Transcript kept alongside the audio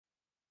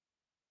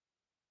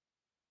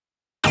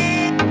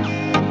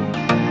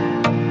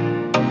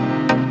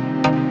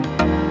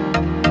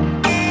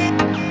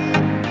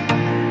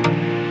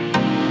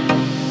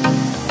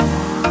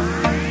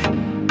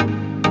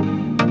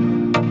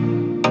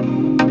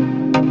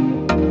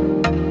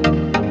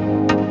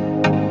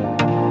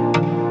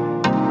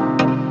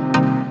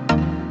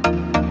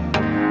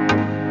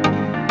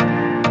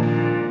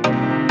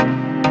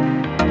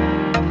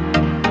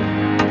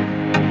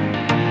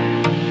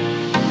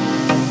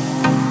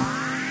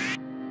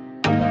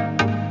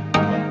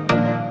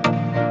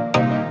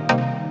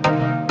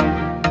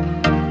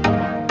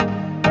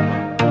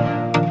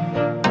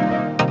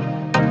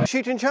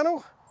Shooting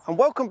Channel, and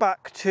welcome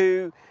back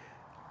to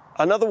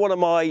another one of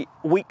my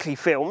weekly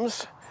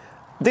films.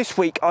 This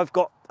week I've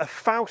got a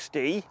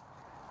Fausti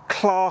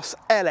Class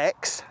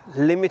LX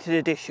limited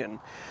edition.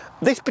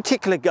 This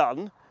particular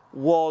gun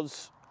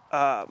was,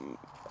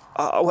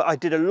 I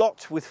did a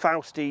lot with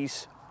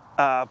Faustis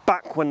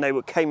back when they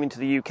came into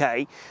the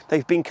UK.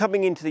 They've been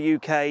coming into the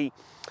UK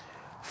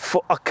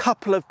for a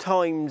couple of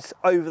times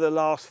over the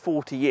last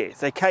 40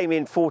 years. They came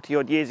in 40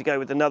 odd years ago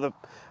with another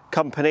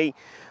company,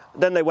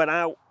 then they went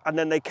out, and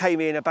then they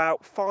came in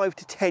about 5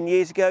 to 10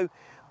 years ago,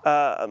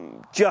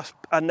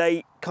 and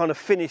they kind of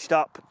finished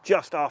up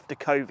just after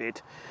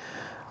COVID.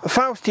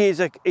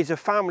 Fausti is a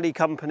family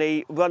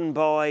company run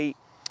by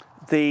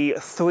the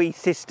three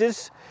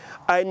sisters,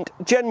 and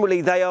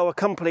generally they are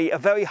a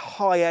very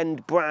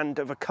high-end brand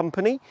of a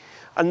company,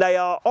 and they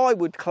are, I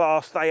would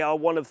class, they are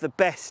one of the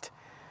best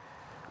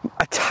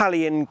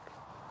Italian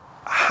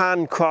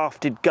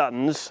handcrafted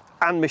guns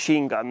and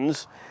machine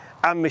guns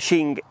and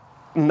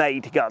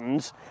machine-made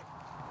guns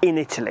in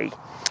Italy.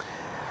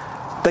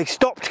 They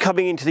stopped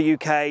coming into the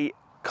UK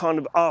kind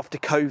of after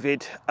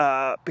COVID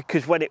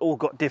because when it all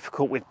got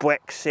difficult with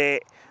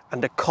Brexit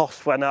and the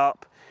costs went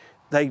up,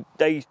 they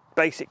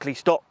basically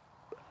stopped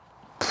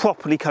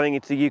properly coming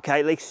into the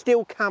UK. They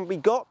still can be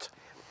got.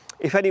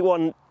 If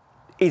anyone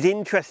is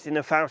interested in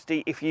a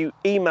Fausti, if you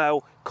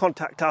email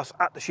contact us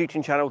at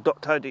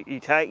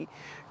theshootingchannel.co.uk,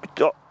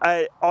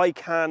 I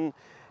can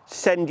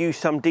send you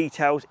some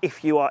details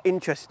if you are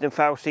interested in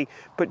Fausti,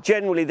 but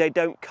generally they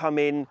don't come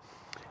in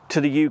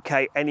to the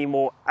UK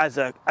anymore as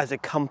a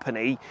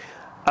company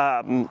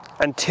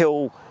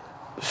until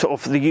sort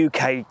of the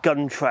UK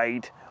gun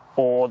trade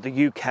or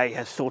the UK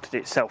has sorted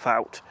itself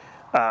out,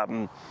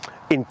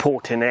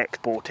 importing and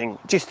exporting.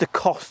 Just the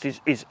cost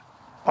is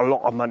a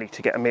lot of money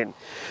to get them in.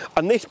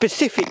 And this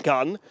specific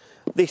gun,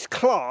 this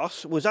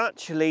class, was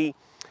actually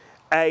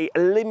a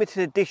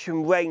limited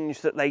edition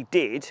range that they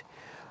did.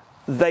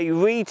 They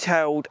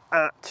retailed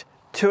at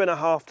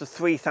 £2,500 to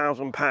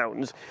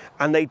 £3,000,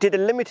 and they did a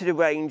limited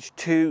range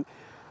to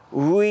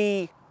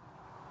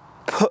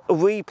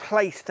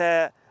replace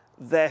their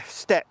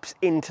steps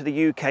into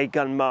the UK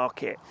gun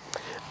market.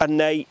 And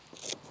they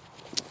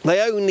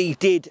only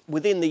did,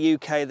 within the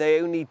UK,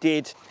 they only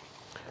did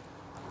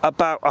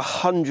about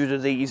 100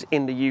 of these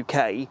in the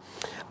UK,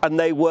 and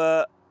they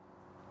were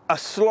a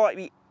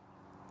slightly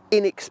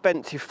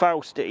inexpensive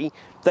Fausti.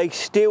 They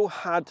still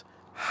had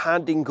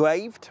hand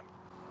engraved.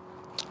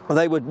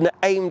 They were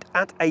aimed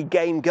at a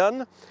game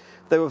gun.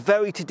 They were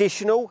very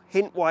traditional,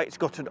 hint why it's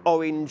got an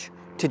orange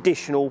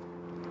traditional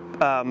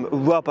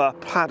rubber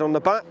pad on the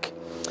back.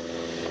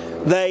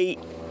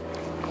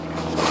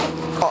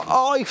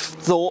 I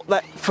thought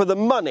that for the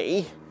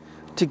money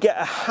to get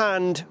a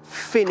hand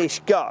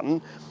finished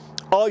gun,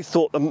 I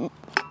thought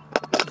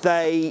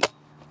they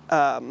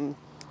are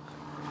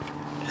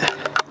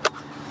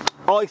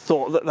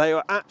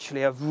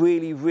actually a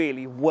really,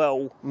 really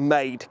well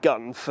made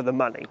gun for the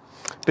money,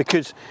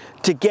 because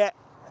to get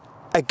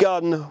a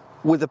gun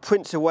with a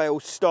Prince of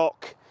Wales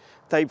stock,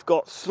 they've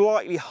got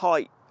slightly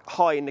high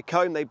in the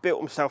cone. They built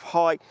themselves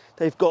high.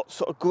 They've got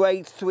sort of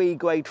grade 3,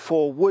 grade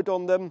 4 wood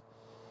on them.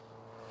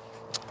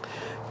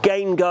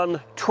 Game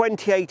gun,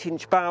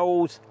 28-inch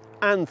barrels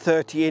and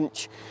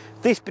 30-inch.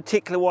 This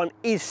particular one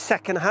is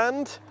second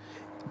hand,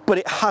 but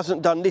it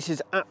hasn't done. This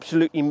is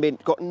absolutely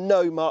mint. Got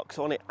no marks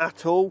on it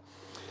at all.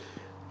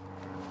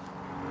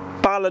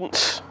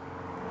 Balance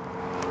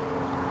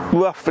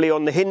roughly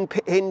on the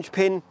hinge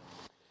pin.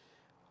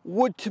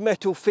 Wood to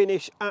metal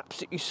finish,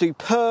 absolutely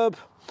superb.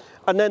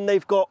 And then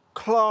they've got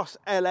Class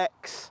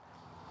LX,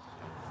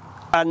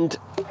 and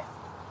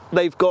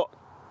they've got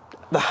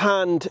the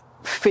hand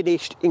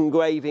finished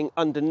engraving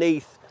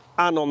underneath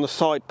and on the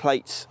side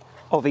plates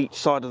of each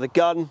side of the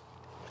gun.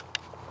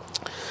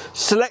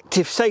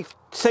 Selective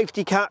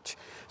safety catch,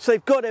 so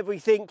they've got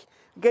everything.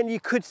 Again, you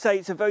could say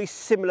it's a very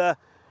similar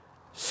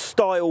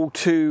style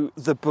to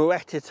the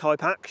Beretta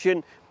type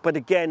action, but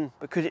again,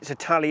 because it's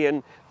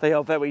Italian, they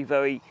are very,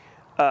 very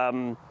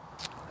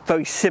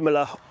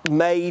similar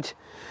made.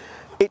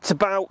 It's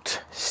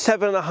about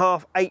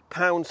 7.5, 8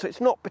 pounds, so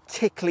it's not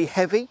particularly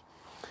heavy.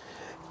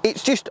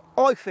 It's just,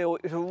 I feel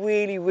it was a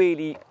really,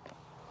 really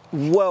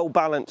well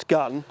balanced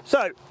gun.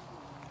 So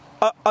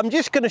I'm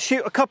just going to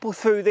shoot a couple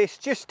through this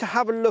just to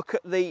have a look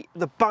at the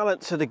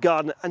balance of the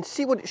gun and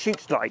see what it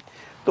shoots like.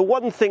 The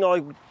one thing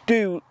I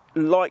do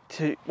like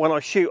to, when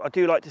I shoot, I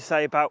do like to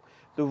say about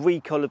the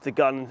recoil of the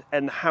gun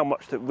and how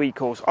much that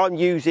recoils. I'm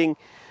using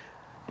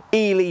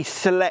Ely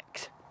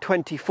Select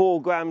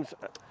 24 grams,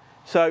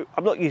 so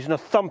I'm not using a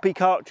thumpy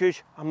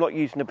cartridge, I'm not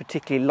using a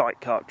particularly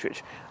light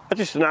cartridge.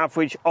 Just an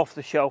average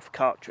off-the-shelf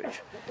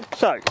cartridge.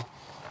 So,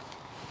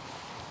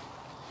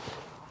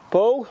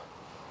 pull,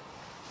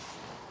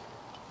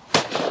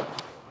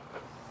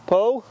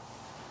 pull,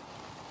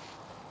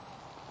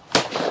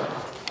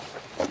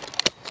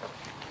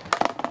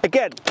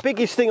 again,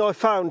 biggest thing I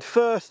found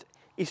first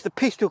is the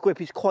pistol grip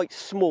is quite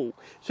small.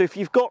 So if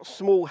you've got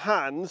small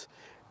hands,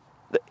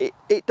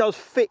 it does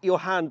fit your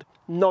hand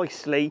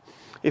nicely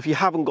if you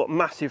haven't got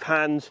massive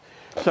hands.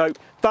 So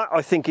that,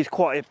 I think, is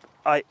quite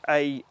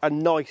a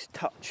nice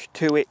touch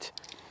to it.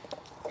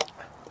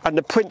 And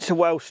the Prince of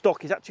Wales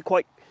stock is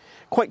actually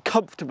quite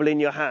comfortable in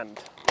your hand.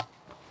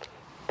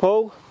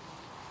 Pull.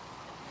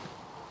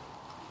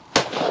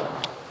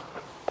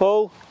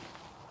 Pull.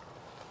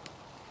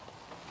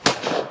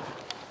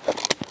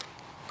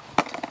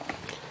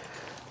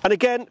 And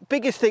again,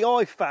 biggest thing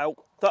I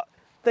felt, that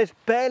there's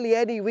barely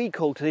any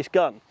recoil to this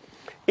gun.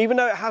 Even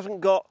though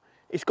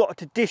it's got a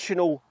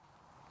traditional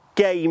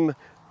game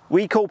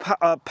recoil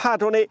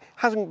pad on it,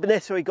 hasn't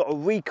necessarily got a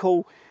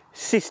recoil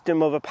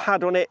system of a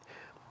pad on it,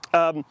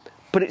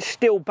 but it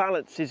still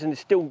balances and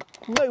it's still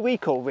no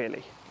recoil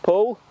really.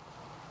 Pull.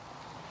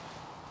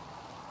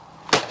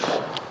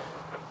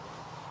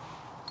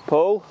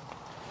 Pull.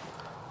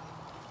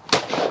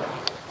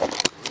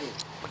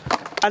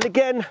 And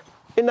again,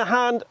 in the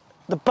hand,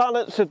 the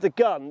balance of the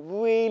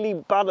gun really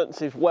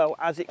balances well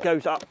as it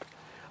goes up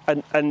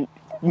and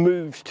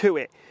moves to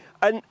it.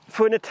 And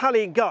for an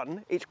Italian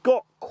gun, it's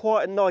got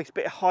quite a nice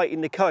bit of height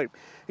in the comb.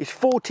 It's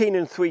 14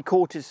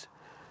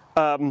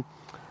 3/4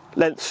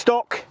 length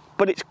stock,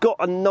 but it's got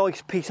a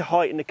nice piece of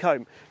height in the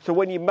comb. So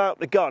when you mount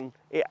the gun,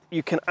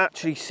 you can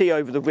actually see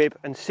over the rib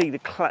and see the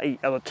clay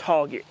or the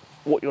target,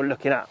 what you're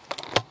looking at.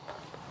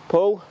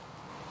 Pull.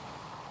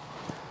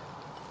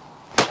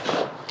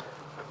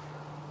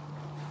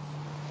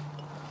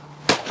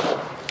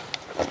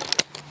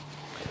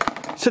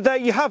 So there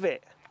you have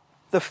it,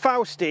 the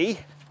Fausti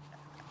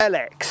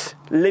LX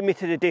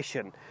limited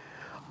edition.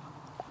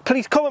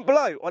 Please comment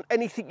below on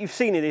anything you've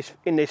seen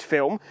in this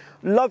film.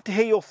 Love to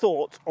hear your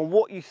thoughts on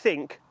what you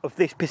think of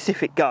this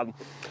specific gun.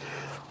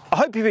 I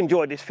hope you've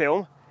enjoyed this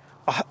film.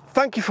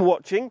 Thank you for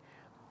watching.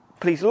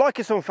 Please like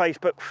us on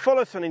Facebook,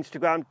 follow us on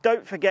Instagram.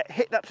 Don't forget,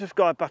 hit that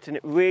subscribe button.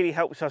 It really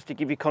helps us to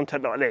give you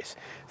content like this.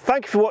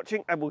 Thank you for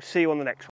watching, and we'll see you on the next one.